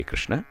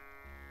ಕೃಷ್ಣ.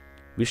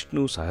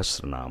 ವಿಷ್ಣು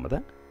ಸಹಸ್ರನಾಮದ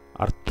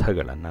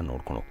ಅರ್ಥಗಳನ್ನು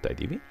ನೋಡ್ಕೊಂಡು ಹೋಗ್ತಾ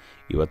ಇದ್ದೀವಿ.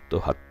 ಇವತ್ತು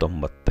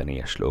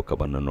 19ನೆಯ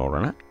ಶ್ಲೋಕವನ್ನು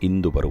ನೋಡೋಣ.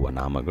 ಇಂದು ಬರುವ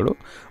ನಾಮಗಳು: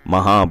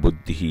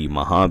 ಮಹಾಬುದ್ಧಿ,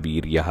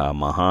 ಮಹಾವೀರ್ಯ,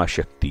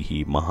 ಮಹಾಶಕ್ತಿ,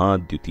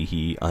 ಮಹಾದ್ಯುತಿ,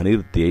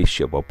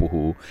 ಅನಿರ್ದೇಶ್ಯ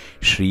ವಪು,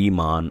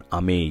 ಶ್ರೀಮಾನ್,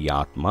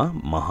 ಅಮೇಯಾತ್ಮ,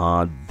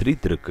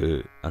 ಮಹಾದ್ರಿದೃಕ್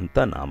ಅಂತ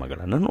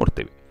ನಾಮಗಳನ್ನು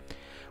ನೋಡ್ತೇವೆ.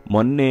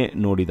 ಮೊನ್ನೆ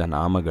ನೋಡಿದ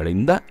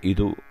ನಾಮಗಳಿಂದ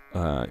ಇದು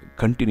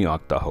ಕಂಟಿನ್ಯೂ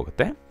ಆಗ್ತಾ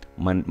ಹೋಗುತ್ತೆ.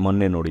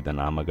 ಮೊನ್ನೆ ನೋಡಿದ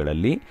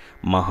ನಾಮಗಳಲ್ಲಿ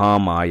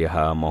ಮಹಾಮಾಯ,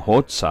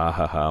 ಮಹೋತ್ಸಾಹ,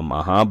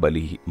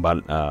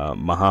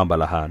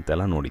 ಮಹಾಬಲ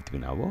ಅಂತೆಲ್ಲ ನೋಡಿದ್ವಿ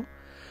ನಾವು.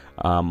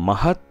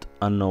 ಮಹತ್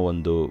ಅನ್ನೋ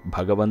ಒಂದು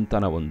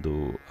ಭಗವಂತನ ಒಂದು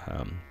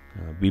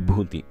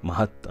ವಿಭೂತಿ.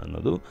 ಮಹತ್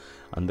ಅನ್ನೋದು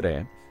ಅಂದರೆ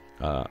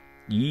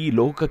ಈ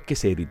ಲೋಕಕ್ಕೆ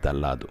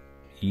ಸೇರಿದ್ದಲ್ಲ, ಅದು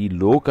ಈ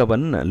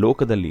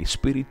ಲೋಕದಲ್ಲಿ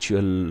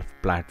ಸ್ಪಿರಿಚುವಲ್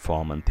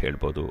ಪ್ಲ್ಯಾಟ್ಫಾರ್ಮ್ ಅಂತ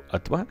ಹೇಳ್ಬೋದು,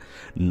 ಅಥವಾ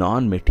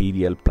ನಾನ್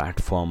ಮೆಟೀರಿಯಲ್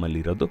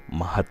ಪ್ಲ್ಯಾಟ್ಫಾರ್ಮಲ್ಲಿರೋದು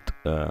ಮಹತ್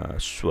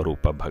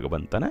ಸ್ವರೂಪ,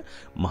 ಭಗವಂತನ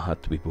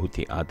ಮಹತ್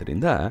ವಿಭೂತಿ.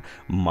 ಆದ್ದರಿಂದ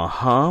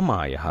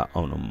ಮಹಾಮಾಯ,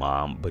 ಅವನು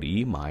ಬರೀ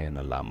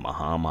ಮಾಯನಲ್ಲ,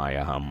 ಮಹಾಮಾಯ,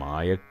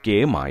 ಮಾಯಕ್ಕೆ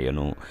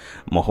ಮಾಯನು.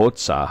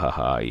 ಮಹೋತ್ಸಾಹ,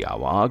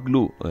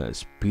 ಯಾವಾಗಲೂ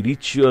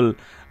ಸ್ಪಿರಿಚುವಲ್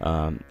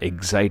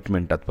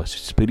ಎಕ್ಸೈಟ್ಮೆಂಟ್ ಅಥವಾ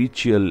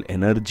ಸ್ಪಿರಿಚುವಲ್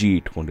ಎನರ್ಜಿ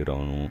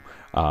ಇಟ್ಕೊಂಡಿರೋನು,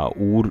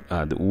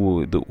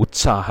 ಇದು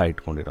ಉತ್ಸಾಹ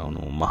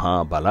ಇಟ್ಕೊಂಡಿರೋನು.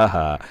 ಮಹಾಬಲ,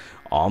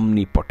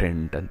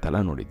 ಆಮ್ನಿಪೊಟೆಂಟ್ ಅಂತೆಲ್ಲ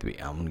ನೋಡಿದ್ವಿ.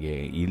 ಅವನಿಗೆ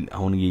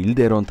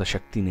ಇಲ್ಲದೆ ಇರೋವಂಥ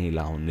ಶಕ್ತಿನೇ ಇಲ್ಲ,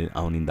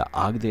 ಅವನಿಂದ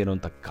ಆಗದೆ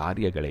ಇರೋವಂಥ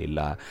ಕಾರ್ಯಗಳೇ ಇಲ್ಲ,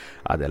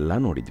 ಅದೆಲ್ಲ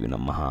ನೋಡಿದ್ವಿ.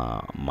 ನಮ್ಮ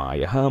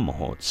ಮಹಾಮಾಯ,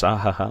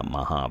 ಮಹೋತ್ಸಾಹ,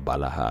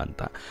 ಮಹಾಬಲ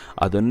ಅಂತ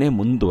ಅದನ್ನೇ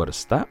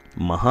ಮುಂದುವರಿಸ್ತಾ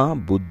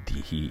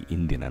ಮಹಾಬುದ್ಧಿ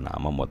ಇಂದಿನ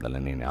ನಾಮ,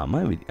 ಮೊದಲನೇ ನಾಮ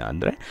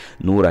ಅಂದರೆ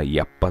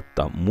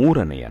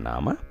 173ನೆಯ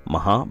ನಾಮ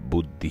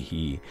ಮಹಾಬುದ್ಧಿ.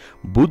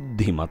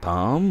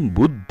 ಬುದ್ಧಿಮತಾಂ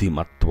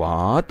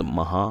ಬುದ್ಧಿಮತ್ವಾತ್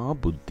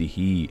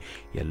ಮಹಾಬುದ್ಧಿ.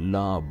 ಎಲ್ಲ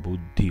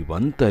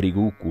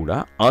ಬುದ್ಧಿವಂತರಿಗೂ ಕೂಡ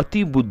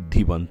ಅತಿ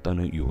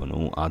ಬುದ್ಧಿವಂತನು ಇವನು,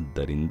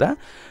 ಆದ್ದರಿಂದ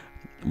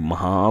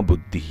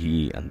ಮಹಾಬುದ್ಧಿ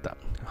ಅಂತ.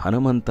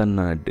 ಹನುಮಂತನ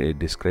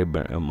ಡಿಸ್ಕ್ರೈಬ್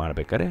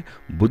ಮಾಡಬೇಕಾದ್ರೆ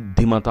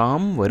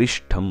ಬುದ್ಧಿಮತಾಂ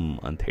ವರಿಷ್ಠಂ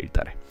ಅಂತ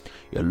ಹೇಳ್ತಾರೆ.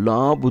 ಎಲ್ಲ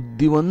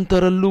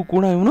ಬುದ್ಧಿವಂತರಲ್ಲೂ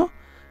ಕೂಡ ಇವನು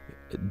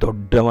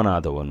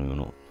ದೊಡ್ಡವನಾದವನು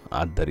ಇವನು.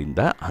 ಆದ್ದರಿಂದ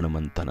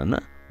ಹನುಮಂತನನ್ನು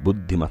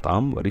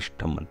ಬುದ್ಧಿಮತಾಂ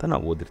ವರಿಷ್ಠಂ ಅಂತ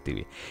ನಾವು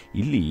ಓದಿರ್ತೀವಿ.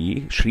 ಇಲ್ಲಿ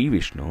ಶ್ರೀ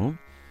ವಿಷ್ಣು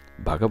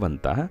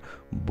ಭಗವಂತ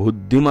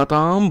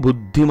ಬುದ್ಧಿಮತಾಂ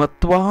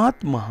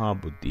ಬುದ್ಧಿಮತ್ವಾತ್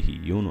ಮಹಾಬುದ್ಧಿ,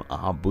 ಇವನು ಆ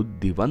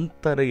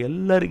ಭುದ್ಧಿವಂತರ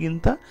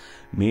ಎಲ್ಲರಿಗಿಂತ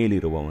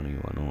ಮೇಲಿರುವವನು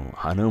ಇವನು.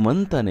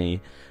 ಹನುಮಂತನೇ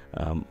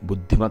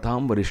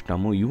ಬುದ್ಧಿಮತಾಂ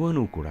ವರಿಷ್ಠಮು.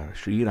 ಇವನು ಕೂಡ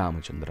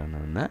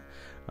ಶ್ರೀರಾಮಚಂದ್ರನನ್ನು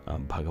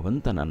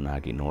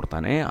ಭಗವಂತನನ್ನಾಗಿ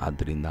ನೋಡ್ತಾನೆ.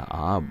 ಆದ್ದರಿಂದ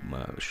ಆ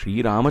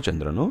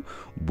ಶ್ರೀರಾಮಚಂದ್ರನು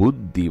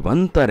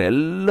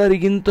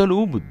ಬುದ್ಧಿವಂತರೆಲ್ಲರಿಗಿಂತಲೂ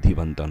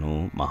ಬುದ್ಧಿವಂತನು,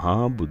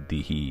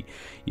 ಮಹಾಬುದ್ಧಿ,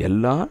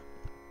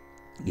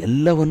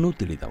 ಎಲ್ಲವನ್ನೂ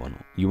ತಿಳಿದವನು.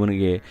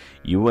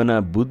 ಇವನ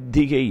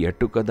ಬುದ್ಧಿಗೆ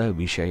ಎಟುಕದ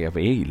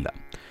ವಿಷಯವೇ ಇಲ್ಲ.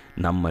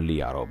 ನಮ್ಮಲ್ಲಿ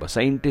ಯಾರೋ ಒಬ್ಬ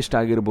ಸೈಂಟಿಸ್ಟ್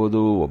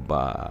ಆಗಿರ್ಬೋದು, ಒಬ್ಬ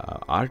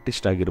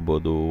ಆರ್ಟಿಸ್ಟ್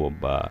ಆಗಿರ್ಬೋದು,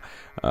 ಒಬ್ಬ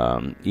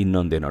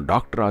ಇನ್ನೊಂದೇನೋ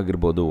ಡಾಕ್ಟರ್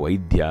ಆಗಿರ್ಬೋದು,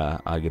 ವೈದ್ಯ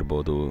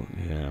ಆಗಿರ್ಬೋದು,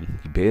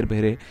 ಬೇರೆ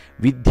ಬೇರೆ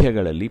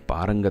ವಿದ್ಯೆಗಳಲ್ಲಿ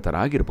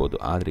ಪಾರಂಗತರಾಗಿರ್ಬೋದು.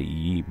 ಆದರೆ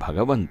ಈ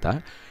ಭಗವಂತ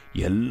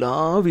ಎಲ್ಲ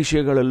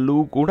ವಿಷಯಗಳಲ್ಲೂ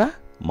ಕೂಡ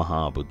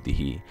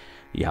ಮಹಾಬುದ್ಧಿ.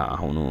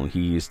 ಅವನು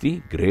he is the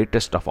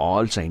greatest of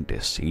all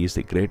scientist, he is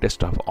the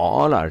greatest of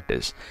all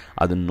artist.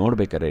 ಅದನ್ನು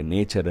ನೋಡ್ಬೇಕಾದ್ರೆ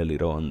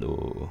ನೇಚರಲ್ಲಿರೋ ಒಂದು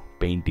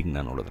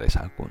ಪೇಂಟಿಂಗ್ನ ನೋಡಿದ್ರೆ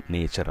ಸಾಕು.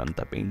 ನೇಚರ್ ಅಂತ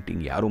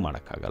ಪೇಂಟಿಂಗ್ ಯಾರೂ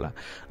ಮಾಡೋಕ್ಕಾಗಲ್ಲ.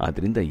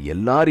 ಆದ್ದರಿಂದ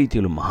ಎಲ್ಲ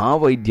ರೀತಿಯಲ್ಲೂ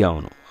ಮಹಾವೈದ್ಯ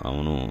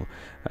ಅವನು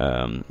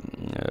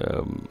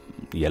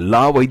ಎಲ್ಲ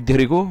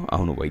ವೈದ್ಯರಿಗೂ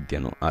ಅವನು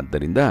ವೈದ್ಯನು.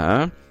 ಆದ್ದರಿಂದ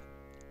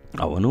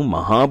ಅವನು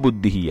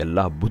ಮಹಾಬುದ್ಧಿ. ಎಲ್ಲ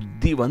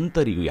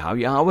ಬುದ್ಧಿವಂತರಿಗೂ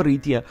ಯಾವ್ಯಾವ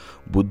ರೀತಿಯ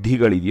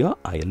ಬುದ್ಧಿಗಳಿದೆಯೋ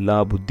ಆ ಎಲ್ಲ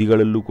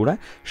ಬುದ್ಧಿಗಳಲ್ಲೂ ಕೂಡ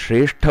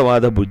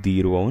ಶ್ರೇಷ್ಠವಾದ ಬುದ್ಧಿ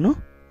ಇರುವವನು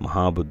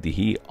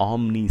ಮಹಾಬುದ್ಧಿ.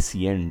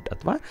 ಆಮ್ನಿಸಿಯೆಂಟ್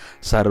ಅಥವಾ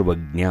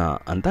ಸರ್ವಜ್ಞ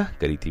ಅಂತ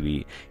ಕರಿತೀವಿ.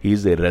 He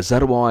is A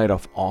ರೆಸರ್ವಾಯರ್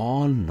of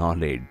all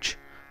knowledge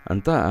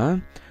ಅಂತ.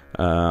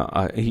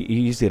 ಹಿ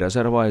is the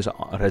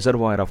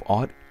reservoir of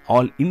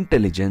all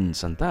intelligence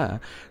ಅಂತ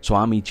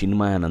ಸ್ವಾಮಿ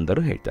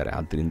ಚಿನ್ಮಯಾನಂದರು ಹೇಳ್ತಾರೆ.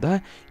 ಆದ್ದರಿಂದ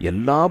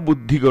ಎಲ್ಲ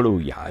ಬುದ್ಧಿಗಳು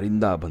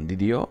ಯಾರಿಂದ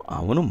ಬಂದಿದೆಯೋ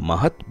ಅವನು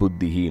ಮಹತ್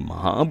ಬುದ್ಧಿ,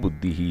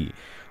 ಮಹಾಬುದ್ಧಿ.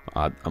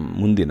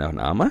 ಮುಂದಿನ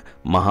ನಾಮ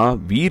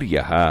ಮಹಾವೀರ್ಯ.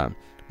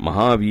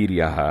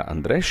 ಮಹಾವೀರ್ಯ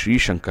ಅಂದರೆ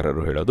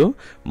ಶ್ರೀಶಂಕರರು ಹೇಳೋದು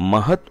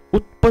ಮಹತ್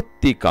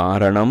ಉತ್ಪತ್ತಿ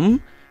ಕಾರಣಂ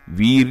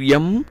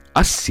ವೀರ್ಯಂ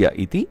ಅಸ್ಯ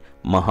ಇತಿ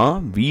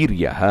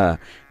ಮಹಾವೀರ್ಯ.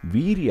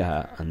 ವೀರ್ಯ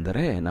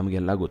ಅಂದರೆ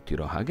ನಮಗೆಲ್ಲ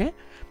ಗೊತ್ತಿರೋ ಹಾಗೆ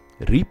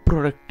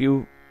ರೀಪ್ರೊಡಕ್ಟಿವ್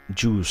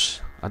ಜ್ಯೂಸ್,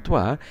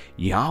 ಅಥವಾ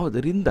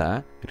ಯಾವುದರಿಂದ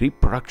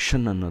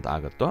ರೀಪ್ರೊಡಕ್ಷನ್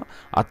ಅನ್ನೋದಾಗುತ್ತೋ,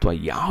 ಅಥವಾ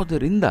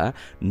ಯಾವುದರಿಂದ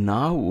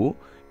ನಾವು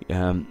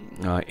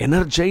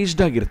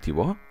ಎನರ್ಜೈಸ್ಡ್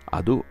ಆಗಿರ್ತೀವೋ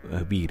ಅದು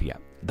urea.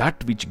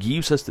 That which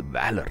gives us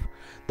valour,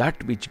 that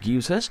which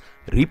gives us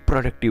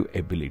reproductive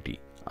ability,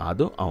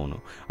 ಅದು ಅವನು.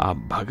 ಆ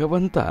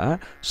ಭಗವಂತ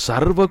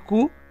ಸರ್ವಕ್ಕೂ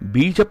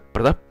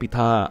ಬೀಜಪ್ರದ ಪಿತ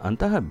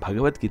ಅಂತ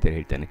ಭಗವದ್ಗೀತೆ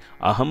ಹೇಳ್ತಾನೆ.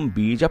 ಅಹಂ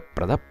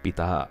ಬೀಜಪ್ರದ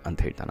ಪಿತ ಅಂತ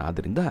ಹೇಳ್ತಾನೆ.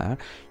 ಆದ್ದರಿಂದ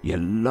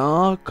ಎಲ್ಲ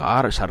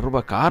ಸರ್ವ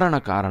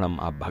ಕಾರಣಂ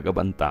ಆ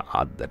ಭಗವಂತ.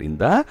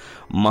 ಆದ್ದರಿಂದ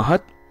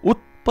ಮಹತ್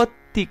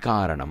ಉತ್ಪತ್ತಿ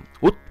ಕಾರಣಂ.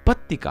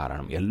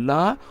 ಎಲ್ಲ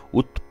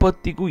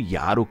ಉತ್ಪತ್ತಿಗೂ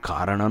ಯಾರು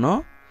ಕಾರಣನೋ,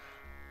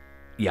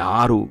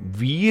 ಯಾರು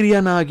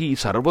ವೀರ್ಯನಾಗಿ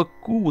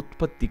ಸರ್ವಕ್ಕೂ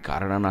ಉತ್ಪತ್ತಿ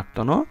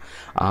ಕಾರಣನಾಗ್ತಾನೋ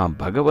ಆ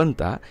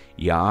ಭಗವಂತ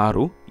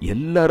ಯಾರು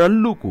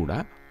ಎಲ್ಲರಲ್ಲೂ ಕೂಡ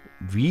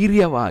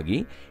ವೀರ್ಯವಾಗಿ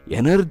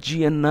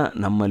ಎನರ್ಜಿಯನ್ನು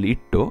ನಮ್ಮಲ್ಲಿ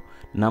ಇಟ್ಟು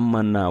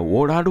ನಮ್ಮನ್ನು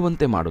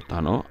ಓಡಾಡುವಂತೆ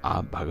ಮಾಡುತ್ತಾನೋ ಆ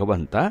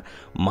ಭಗವಂತ,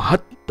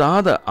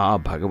 ಮಹತ್ತಾದ ಆ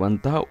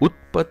ಭಗವಂತ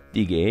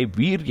ಉತ್ಪತ್ತಿಗೆ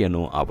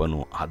ವೀರ್ಯನು ಅವನು.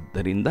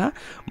 ಆದ್ದರಿಂದ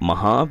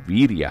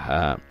ಮಹಾವೀರ್ಯ.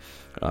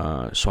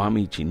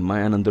 ಸ್ವಾಮಿ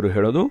ಚಿನ್ಮಯಾನಂದರು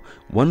ಹೇಳೋದು,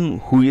 one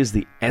who is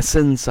the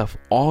essence of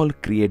all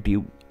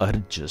creative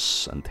urges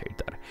ಅಂತ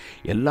ಹೇಳ್ತಾರೆ.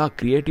 ಎಲ್ಲ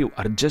ಕ್ರಿಯೇಟಿವ್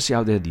ಅರ್ಜಸ್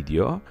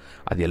ಯಾವುದ್ಯಾವುದಿದೆಯೋ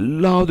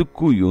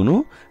ಅದೆಲ್ಲದಕ್ಕೂ ಇವನು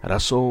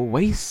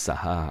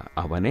ರಸೋವೈಸ್ಸಹ,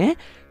 ಅವನೇ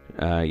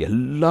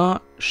ಎಲ್ಲ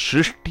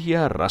ಸೃಷ್ಟಿಯ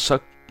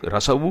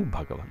ರಸವೂ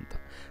ಭಗವಂತ.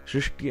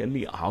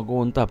 ಸೃಷ್ಟಿಯಲ್ಲಿ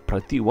ಆಗುವಂಥ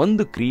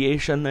ಪ್ರತಿಯೊಂದು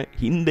ಕ್ರಿಯೇಷನ್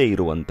ಹಿಂದೆ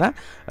ಇರುವಂಥ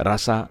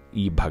ರಸ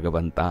ಈ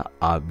ಭಗವಂತ.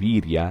 ಆ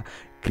ವೀರ್ಯ,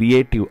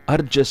 ಕ್ರಿಯೇಟಿವ್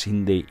ಅರ್ಜಸ್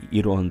ಹಿಂದೆ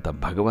ಇರುವಂಥ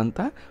ಭಗವಂತ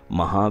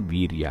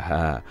ಮಹಾವೀರ್ಯ.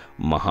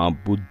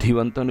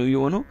 ಮಹಾಬುದ್ಧಿವಂತನು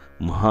ಇವನು,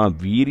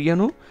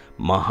 ಮಹಾವೀರ್ಯನು,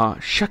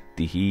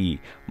 ಮಹಾಶಕ್ತಿ,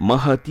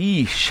 ಮಹತೀ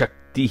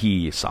ಶಕ್ತಿ,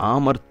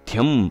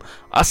 ಸಾಮರ್ಥ್ಯಂ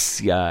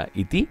ಅಸ್ಯ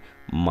ಇತಿ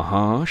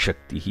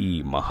ಮಹಾಶಕ್ತಿ,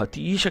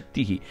 ಮಹತೀ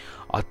ಶಕ್ತಿ,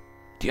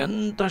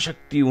 ಅತ್ಯಂತ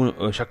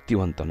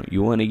ಶಕ್ತಿವಂತನು.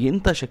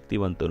 ಇವನಿಗಿಂತ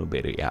ಶಕ್ತಿವಂತನು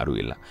ಬೇರೆ ಯಾರೂ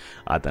ಇಲ್ಲ.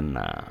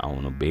 ಅದನ್ನು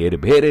ಅವನು ಬೇರೆ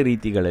ಬೇರೆ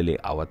ರೀತಿಗಳಲ್ಲಿ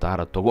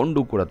ಅವತಾರ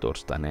ತಗೊಂಡು ಕೂಡ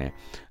ತೋರಿಸ್ತಾನೆ.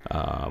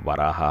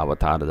 ವರಾಹ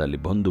ಅವತಾರದಲ್ಲಿ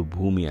ಬಂದು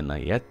ಭೂಮಿಯನ್ನು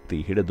ಎತ್ತಿ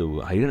ಹಿಡಿದು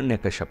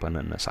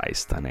ಹಿರಣ್ಯಕಶಪನನ್ನು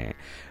ಸಾಯಿಸ್ತಾನೆ.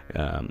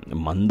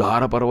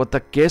 ಮಂದಾರ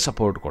ಪರ್ವತಕ್ಕೆ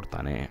ಸಪೋರ್ಟ್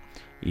ಕೊಡ್ತಾನೆ.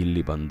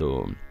 ಇಲ್ಲಿ ಬಂದು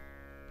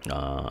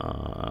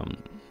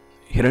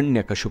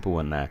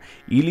ಹಿರಣ್ಯಕಶಿಪುವನ್ನು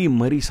ಇಲಿ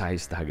ಮರಿ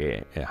ಸಾಯಿಸಿದ ಹಾಗೆ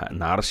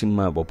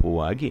ನಾರಸಿಂಹ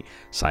ವಪುವಾಗಿ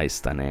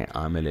ಸಾಯಿಸ್ತಾನೆ.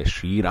 ಆಮೇಲೆ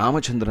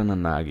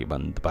ಶ್ರೀರಾಮಚಂದ್ರನನ್ನಾಗಿ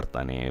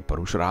ಬರ್ತಾನೆ,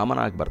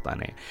 ಪರಶುರಾಮನಾಗಿ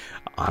ಬರ್ತಾನೆ.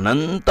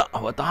 ಅನಂತ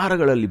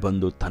ಅವತಾರಗಳಲ್ಲಿ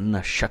ಬಂದು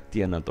ತನ್ನ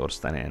ಶಕ್ತಿಯನ್ನು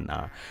ತೋರಿಸ್ತಾನೆ.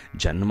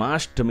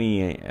 ಜನ್ಮಾಷ್ಟಮಿ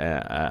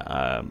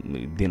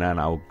ದಿನ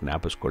ನಾವು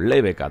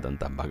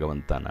ಜ್ಞಾಪಿಸ್ಕೊಳ್ಳೇಬೇಕಾದಂಥ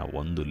ಭಗವಂತನ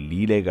ಒಂದು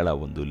ಲೀಲೆಗಳ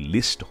ಒಂದು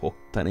ಲಿಸ್ಟ್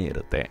ಹೋಗ್ತಾನೆ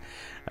ಇರುತ್ತೆ.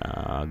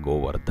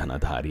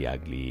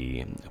 ಗೋವರ್ಧನಧಾರಿಯಾಗಲಿ,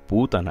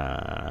 ಪೂತನ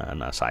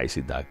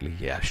ಸಾಯಿಸಿದ್ದಾಗಲಿ,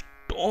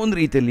 ಅಷ್ಟೊಂದು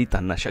ರೀತಿಯಲ್ಲಿ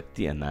ತನ್ನ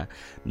ಶಕ್ತಿಯನ್ನು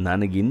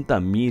ನನಗಿಂತ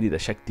ಮೀರಿದ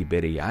ಶಕ್ತಿ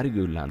ಬೇರೆ ಯಾರಿಗೂ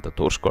ಇಲ್ಲ ಅಂತ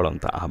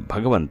ತೋರಿಸ್ಕೊಳ್ಳೋಂಥ ಆ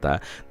ಭಗವಂತ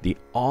ದಿ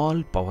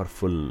ಆಲ್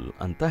ಪವರ್ಫುಲ್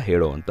ಅಂತ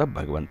ಹೇಳುವಂಥ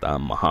ಭಗವಂತ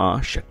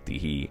ಮಹಾಶಕ್ತಿ.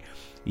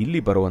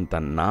 ಇಲ್ಲಿ ಬರುವಂಥ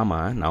ನಾಮ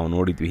ನಾವು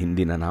ನೋಡಿದ್ವಿ,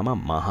 ಹಿಂದಿನ ನಾಮ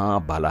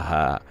ಮಹಾಬಲಃ.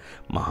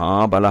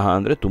 ಮಹಾಬಲಃ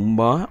ಅಂದರೆ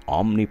ತುಂಬ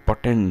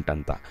ಆಮ್ನಿಪೊಟೆಂಟ್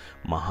ಅಂತ.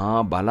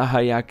 ಮಹಾಬಲಃ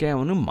ಯಾಕೆ?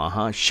 ಅವನು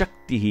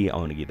ಮಹಾಶಕ್ತಿ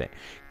ಅವನಿಗಿದೆ.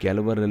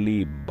 ಕೆಲವರಲ್ಲಿ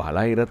ಬಲ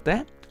ಇರುತ್ತೆ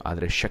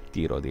ಆದರೆ ಶಕ್ತಿ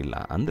ಇರೋದಿಲ್ಲ.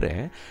 ಅಂದರೆ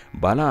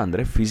ಬಲ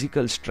ಅಂದರೆ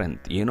ಫಿಸಿಕಲ್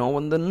ಸ್ಟ್ರೆಂತ್, ಏನೋ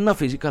ಒಂದನ್ನು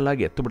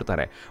ಫಿಸಿಕಲಾಗಿ ಎತ್ತು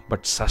ಬಿಡ್ತಾರೆ,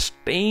 ಬಟ್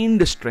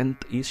ಸಸ್ಟೈನ್ಡ್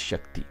ಸ್ಟ್ರೆಂತ್ ಈಸ್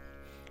ಶಕ್ತಿ.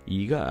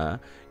 ಈಗ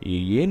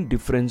ಏನು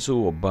ಡಿಫ್ರೆನ್ಸು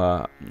ಒಬ್ಬ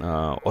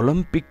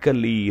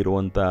ಒಲಿಂಪಿಕ್ಕಲ್ಲಿ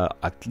ಇರುವಂಥ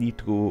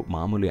ಅಥ್ಲೀಟ್ಗೂ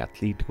ಮಾಮೂಲಿ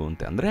ಅಥ್ಲೀಟ್ಗೂ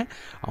ಅಂತ ಅಂದರೆ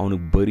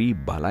ಅವನಿಗೆ ಬರೀ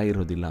ಬಲ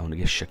ಇರೋದಿಲ್ಲ,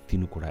 ಅವನಿಗೆ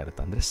ಶಕ್ತಿನೂ ಕೂಡ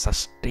ಇರುತ್ತೆ. ಅಂದರೆ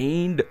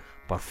ಸಸ್ಟೈನ್ಡ್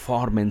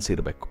ಪರ್ಫಾರ್ಮೆನ್ಸ್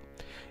ಇರಬೇಕು.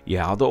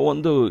 ಯಾವುದೋ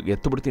ಒಂದು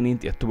ಎತ್ತುಬಿಡ್ತೀನಿ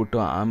ಅಂತ ಎತ್ತುಬಿಟ್ಟು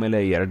ಆಮೇಲೆ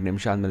 2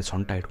 ನಿಮಿಷ ಆದಮೇಲೆ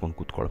ಸೊಂಟ ಇಟ್ಕೊಂಡು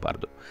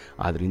ಕೂತ್ಕೊಳ್ಬಾರ್ದು.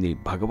 ಆದ್ದರಿಂದ ಈ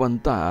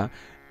ಭಗವಂತ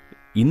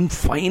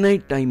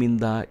ಇನ್ಫೈನೈಟ್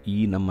ಟೈಮಿಂದ ಈ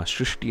ನಮ್ಮ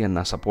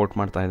ಸೃಷ್ಟಿಯನ್ನು ಸಪೋರ್ಟ್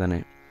ಮಾಡ್ತಾ ಇದ್ದಾನೆ.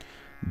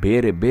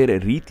 ಬೇರೆ ಬೇರೆ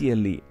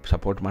ರೀತಿಯಲ್ಲಿ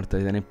ಸಪೋರ್ಟ್ ಮಾಡ್ತಾ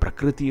ಇದ್ದಾನೆ.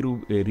 ಪ್ರಕೃತಿ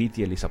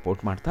ರೀತಿಯಲ್ಲಿ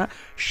ಸಪೋರ್ಟ್ ಮಾಡ್ತಾ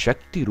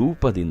ಶಕ್ತಿ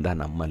ರೂಪದಿಂದ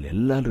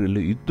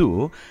ನಮ್ಮಲ್ಲೆಲ್ಲರಲ್ಲೂ ಇದ್ದು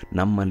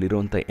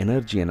ನಮ್ಮಲ್ಲಿರುವಂಥ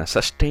ಎನರ್ಜಿಯನ್ನು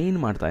ಸಸ್ಟೈನ್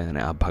ಮಾಡ್ತಾ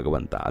ಇದ್ದಾನೆ ಆ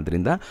ಭಗವಂತ.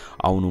 ಅದರಿಂದ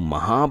ಅವನು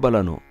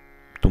ಮಹಾಬಲನು,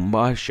 ತುಂಬ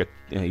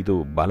ಇದು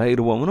ಬಲ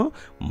ಇರುವವನು,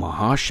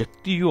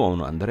 ಮಹಾಶಕ್ತಿಯೂ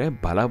ಅವನು. ಅಂದರೆ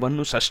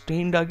ಬಲವನ್ನು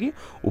ಸಸ್ಟೈನ್ಡಾಗಿ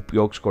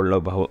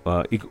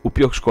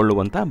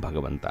ಉಪಯೋಗಿಸ್ಕೊಳ್ಳುವಂಥ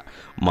ಭಗವಂತ.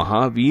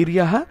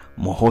 ಮಹಾವೀರ್ಯ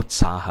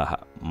ಮಹೋತ್ಸಾಹ.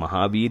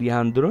 ಮಹಾವೀರ್ಯ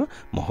ಅಂದರೂ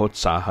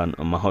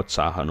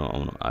ಮಹೋತ್ಸಾಹನು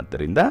ಅವನು.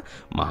 ಆದ್ದರಿಂದ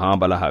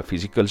ಮಹಾಬಲ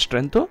ಫಿಸಿಕಲ್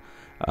ಸ್ಟ್ರೆಂತು,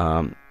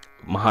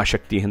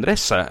 ಮಹಾಶಕ್ತಿ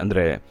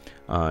ಅಂದರೆ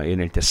ಏನು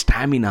ಹೇಳ್ತೀವಿ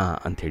ಸ್ಟ್ಯಾಮಿನಾ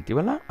ಅಂತ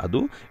ಹೇಳ್ತೀವಲ್ಲ ಅದು.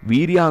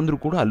 ವೀರ್ಯ ಅಂದರೂ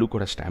ಕೂಡ ಅಲ್ಲೂ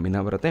ಕೂಡ ಸ್ಟ್ಯಾಮಿನಾ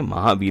ಬರುತ್ತೆ.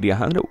 ಮಹಾವೀರ್ಯ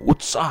ಅಂದರೆ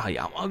ಉತ್ಸಾಹ,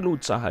 ಯಾವಾಗಲೂ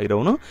ಉತ್ಸಾಹ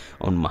ಇರೋನು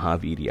ಅವನು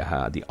ಮಹಾವೀರ್ಯ.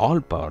 The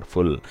all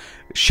powerful.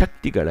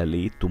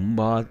 ಶಕ್ತಿಗಳಲ್ಲಿ ತುಂಬ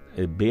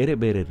ಬೇರೆ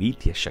ಬೇರೆ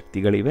ರೀತಿಯ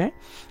ಶಕ್ತಿಗಳಿವೆ.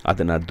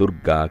 ಅದನ್ನು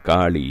ದುರ್ಗಾ,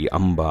 ಕಾಳಿ,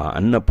 ಅಂಬಾ,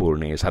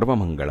 ಅನ್ನಪೂರ್ಣೆ,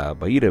 ಸರ್ವಮಂಗಳ,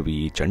 ಭೈರವಿ,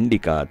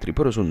 ಚಂಡಿಕಾ,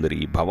 ತ್ರಿಪುರಸುಂದರಿ,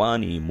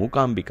 ಭವಾನಿ,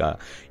 ಮೂಕಾಂಬಿಕಾ,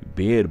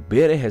 ಬೇರೆ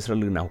ಬೇರೆ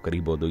ಹೆಸರಲ್ಲಿ ನಾವು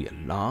ಕರಿಬೋದು.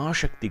 ಎಲ್ಲ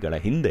ಶಕ್ತಿಗಳ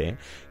ಹಿಂದೆ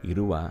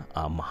ಇರುವ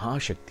ಆ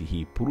ಮಹಾಶಕ್ತಿ,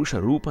 ಪುರುಷ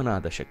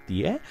ರೂಪನಾದ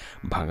ಶಕ್ತಿಯೇ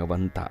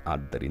ಭಗವಂತ.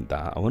 ಆದ್ದರಿಂದ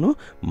ಅವನು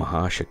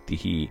ಮಹಾಶಕ್ತಿ.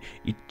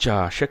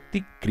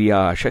 ಇಚ್ಛಾಶಕ್ತಿ,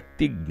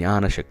 ಕ್ರಿಯಾಶಕ್ತಿ,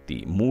 ಜ್ಞಾನಶಕ್ತಿ,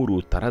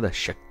 3 ಥರದ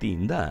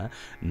ಶಕ್ತಿಯಿಂದ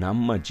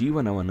ನಮ್ಮ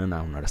ಜೀವನವನ್ನು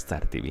ನಾವು ನಡೆಸ್ತಾ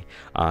ಇರ್ತೀವಿ.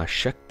 ಆ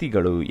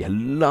ಶಕ್ತಿಗಳು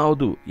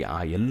ಆ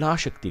ಎಲ್ಲ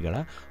ಶಕ್ತಿಗಳ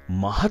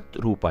ಮಹತ್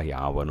ರೂಪ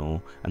ಯಾವನು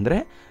ಅಂದರೆ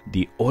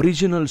ದಿ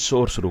ಒರಿಜಿನಲ್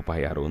ಸೋರ್ಸ್ ರೂಪ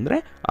ಯಾರು ಅಂದರೆ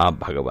ಆ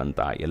ಭಗವಂತ.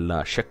 ಎಲ್ಲ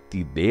ಶಕ್ತಿ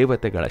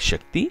ದೇವತೆಗಳ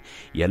ಶಕ್ತಿ,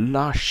 ಎಲ್ಲ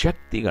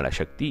ಶಕ್ತಿಗಳ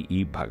ಶಕ್ತಿ ಈ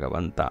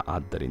ಭಗವಂತ.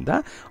 ಆದ್ದರಿಂದ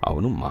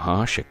ಅವನು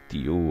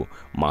ಮಹಾಶಕ್ತಿಯು,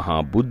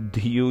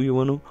 ಮಹಾಬುದ್ಧಿಯೂ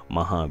ಇವನು,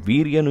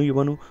 ಮಹಾವೀರ್ಯನು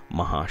ಇವನು,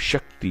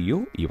 ಮಹಾಶಕ್ತಿಯು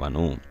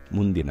ಇವನು.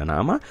 ಮುಂದಿನ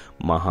ನಾಮ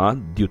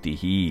ಮಹಾದ್ಯುತಿ.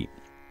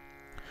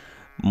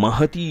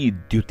 ಮಹತೀ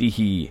ದ್ಯುತಿ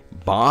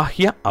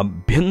ಬಾಹ್ಯ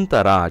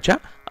ಅಭ್ಯಂತರಾಚ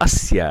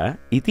ಅಸ್ಯ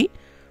ಇತಿ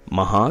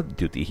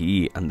ಮಹಾದ್ಯುತಿ.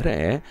 ಅಂದರೆ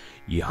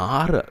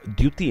ಯಾರ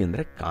ದ್ಯುತಿ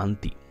ಅಂದರೆ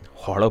ಕಾಂತಿ,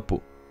 ಹೊಳಪು,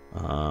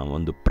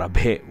 ಒಂದು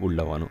ಪ್ರಭೆ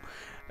ಉಳ್ಳವನು.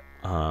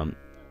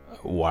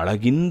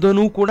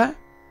 ಒಳಗಿಂದನೂ ಕೂಡ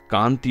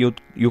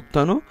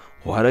ಕಾಂತಿಯುಕ್ತನು,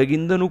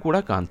 ಹೊರಗಿಂದನೂ ಕೂಡ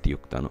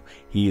ಕಾಂತಿಯುಕ್ತನು.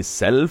 He is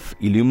self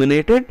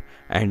illuminated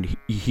and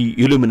he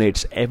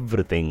ಇಲ್ಯುಮಿನೇಟ್ಸ್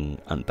everything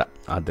ಅಂತ.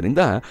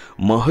 ಆದ್ದರಿಂದ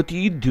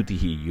ಮಹತೀ ದ್ಯುತಿ,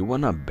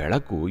 ಇವನ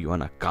ಬೆಳಕು,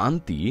 ಇವನ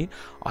ಕಾಂತಿ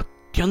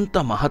ಅತ್ಯಂತ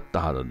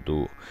ಮಹತ್ತಾದದ್ದು.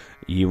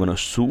 ಇವನ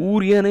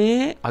ಸೂರ್ಯನೇ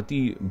ಅತಿ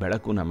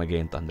ಬೆಳಕು ನಮಗೆ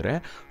ಅಂತಂದರೆ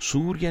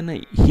ಸೂರ್ಯನ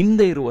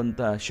ಹಿಂದೆ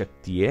ಇರುವಂಥ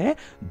ಶಕ್ತಿಯೇ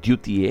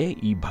ದ್ಯುತಿಯೇ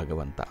ಈ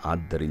ಭಗವಂತ.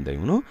 ಆದ್ದರಿಂದ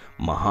ಇವನು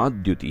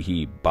ಮಹಾದ್ಯುತಿ,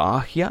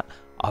 ಬಾಹ್ಯ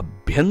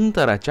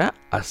ಅಭ್ಯಂತರ ಚ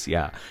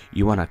ಅಸ್ಯ.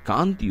 ಇವನ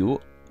ಕಾಂತಿಯು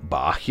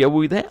ಬಾಹ್ಯವೂ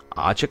ಇದೆ,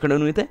 ಆಚೆ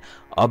ಕಡೆನೂ ಇದೆ,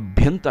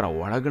 ಅಭ್ಯಂತರ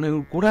ಒಳಗಡೆಯೂ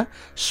ಕೂಡ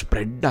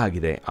ಸ್ಪ್ರೆಡ್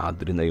ಆಗಿದೆ.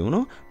 ಆದ್ದರಿಂದ ಇವನು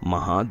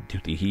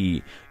ಮಹಾದ್ಯುತಿ,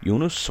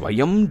 ಇವನು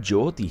ಸ್ವಯಂ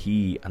ಜ್ಯೋತಿ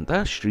ಅಂತ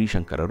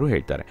ಶ್ರೀಶಂಕರರು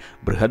ಹೇಳ್ತಾರೆ.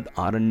 ಬೃಹದ್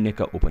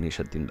ಆರಣ್ಯಕ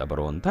ಉಪನಿಷತ್ತಿಂದ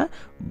ಬರುವಂಥ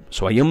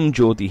ಸ್ವಯಂ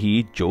ಜ್ಯೋತಿ,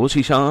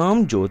 ಜ್ಯೋತಿಷಾಂ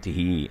ಜ್ಯೋತಿ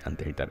ಅಂತ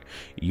ಹೇಳ್ತಾರೆ.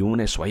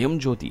 ಇವನೇ ಸ್ವಯಂ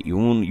ಜ್ಯೋತಿ.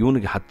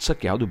 ಇವನಿಗೆ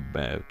ಹಚ್ಚಕ್ಕೆ ಯಾವುದು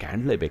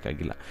ಕ್ಯಾಂಡ್ಲೇ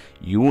ಬೇಕಾಗಿಲ್ಲ.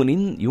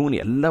 ಇವನು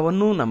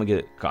ಎಲ್ಲವನ್ನೂ ನಮಗೆ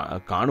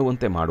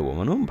ಕಾಣುವಂತೆ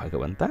ಮಾಡುವವನು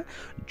ಭಗವಂತ.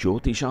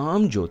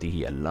 ಜ್ಯೋತಿಷಾಂ ಜ್ಯೋತಿ,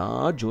 ಎಲ್ಲ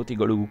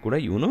ಜ್ಯೋತಿಗಳಿಗೂ ಕೂಡ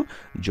ಇವನು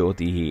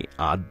ಜ್ಯೋತಿ.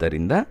 ಆದ್ದರಿಂದ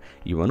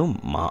ಇವನು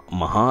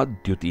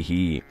ಮಹಾದ್ಯುತಿ,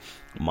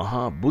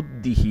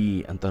 ಮಹಾಬುದ್ಧಿ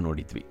ಅಂತ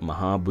ನೋಡಿದ್ವಿ.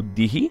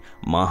 ಮಹಾಬುದ್ಧಿ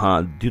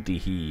ಮಹಾದ್ಯುತಿ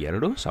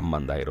ಎರಡು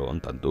ಸಂಬಂಧ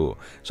ಇರುವಂಥದ್ದು.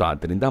 ಸೊ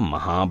ಆದ್ದರಿಂದ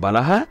ಮಹಾಬಲ,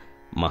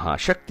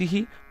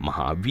 ಮಹಾಶಕ್ತಿ,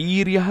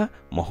 ಮಹಾವೀರ್ಯ,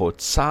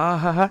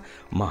 ಮಹೋತ್ಸಾಹ,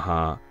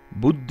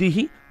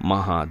 ಮಹಾಬುದ್ಧಿ,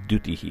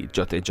 ಮಹಾದ್ಯುತಿ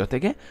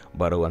ಜೊತೆಗೆ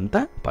ಬರುವಂಥ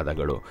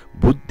ಪದಗಳು.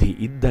 ಬುದ್ಧಿ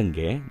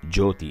ಇದ್ದಂಗೆ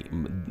ಜ್ಯೋತಿ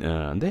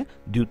ಅಂದರೆ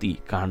ದ್ಯುತಿ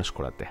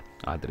ಕಾಣಿಸ್ಕೊಳತ್ತೆ.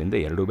 ಆದ್ದರಿಂದ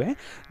ಎರಡೂ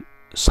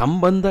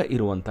ಸಂಬಂಧ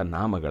ಇರುವಂಥ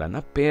ನಾಮಗಳನ್ನು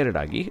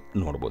ಪೇರ್ಡಾಗಿ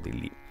ನೋಡ್ಬೋದು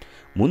ಇಲ್ಲಿ.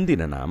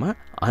 ಮುಂದಿನ ನಾಮ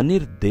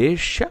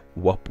ಅನಿರ್ದೇಶ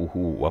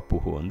ವಪುಹು.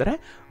 ವಪುಹು ಅಂದರೆ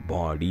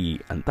ಬಾಡಿ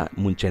ಅಂತ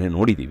ಮುಂಚೆನೇ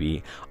ನೋಡಿದ್ದೀವಿ.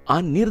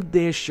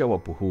 ಅನಿರ್ದೇಶ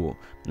ವಪುಹು,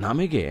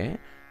 ನಮಗೆ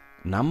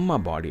ನಮ್ಮ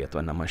ಬಾಡಿ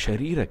ಅಥವಾ ನಮ್ಮ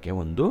ಶರೀರಕ್ಕೆ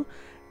ಒಂದು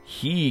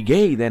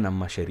ಹೀಗೆ ಇದೆ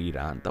ನಮ್ಮ ಶರೀರ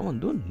ಅಂತ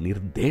ಒಂದು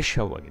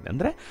ನಿರ್ದೇಶವಾಗಿದೆ.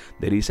 ಅಂದರೆ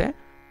there is a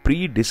pre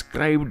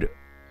described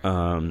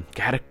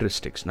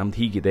characteristics. ನಮ್ದು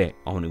ಹೀಗಿದೆ,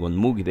 ಅವನಿಗೊಂದು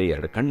ಮೂಗಿದೆ,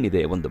 2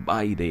 ಕಣ್ಣಿದೆ, ಒಂದು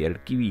ಬಾಯಿ ಇದೆ,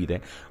 2 ಕಿವಿ ಇದೆ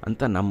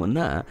ಅಂತ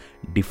ನಮ್ಮನ್ನು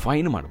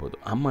ಡಿಫೈನ್ ಮಾಡ್ಬೋದು.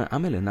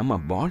 ಆಮೇಲೆ ನಮ್ಮ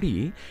body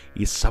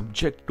is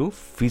subject to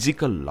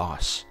physical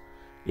laws,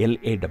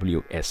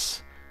 LAWS.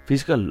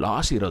 Physical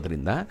laws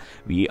ಇರೋದ್ರಿಂದ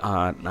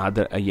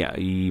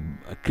ಈ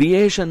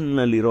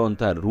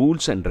ಕ್ರಿಯೇಷನ್ನಲ್ಲಿರೋವಂಥ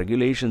ರೂಲ್ಸ್ ಆ್ಯಂಡ್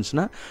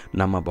ರೆಗ್ಯುಲೇಷನ್ಸ್ನ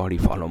ನಮ್ಮ ಬಾಡಿ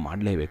ಫಾಲೋ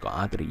ಮಾಡಲೇಬೇಕು.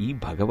 ಆದರೆ ಈ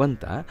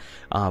ಭಗವಂತ,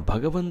 ಆ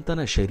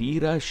ಭಗವಂತನ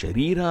ಶರೀರ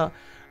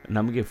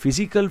ನಮಗೆ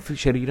ಫಿಸಿಕಲ್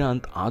ಶರೀರ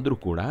ಅಂತ ಆದರೂ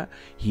ಕೂಡ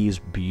ಹಿ ಈಸ್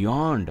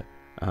ಬಿಯಾಂಡ್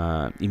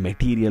ಈ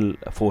ಮೆಟೀರಿಯಲ್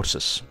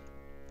ಫೋರ್ಸಸ್.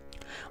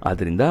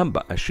 ಆದ್ದರಿಂದ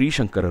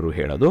ಶ್ರೀಶಂಕರರು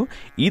ಹೇಳೋದು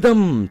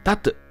ಇದಂ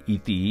ತತ್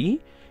ಇತಿ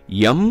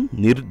ಯಂ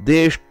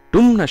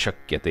ನಿರ್ದೇಷ್ಟುಂ ನ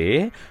ಶಕ್ಯತೆ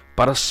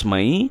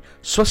ಪರಸ್ಮೈ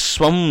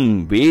ಸ್ವಸ್ವಂ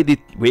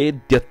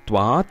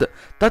ವೇದ್ಯತ್ವಾತ್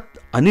ತತ್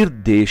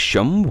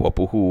ಅನಿರ್ದೇಶ್ಯಂ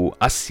ವಪುಹು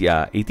ಅಸ್ಯ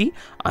ಇತಿ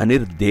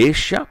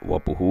ಅನಿರ್ದೇಶ್ಯ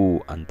ವಪುಹು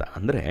ಅಂತ.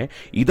 ಅಂದರೆ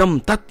ಇದಂ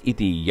ತತ್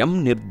ಇತಿ ಯಂ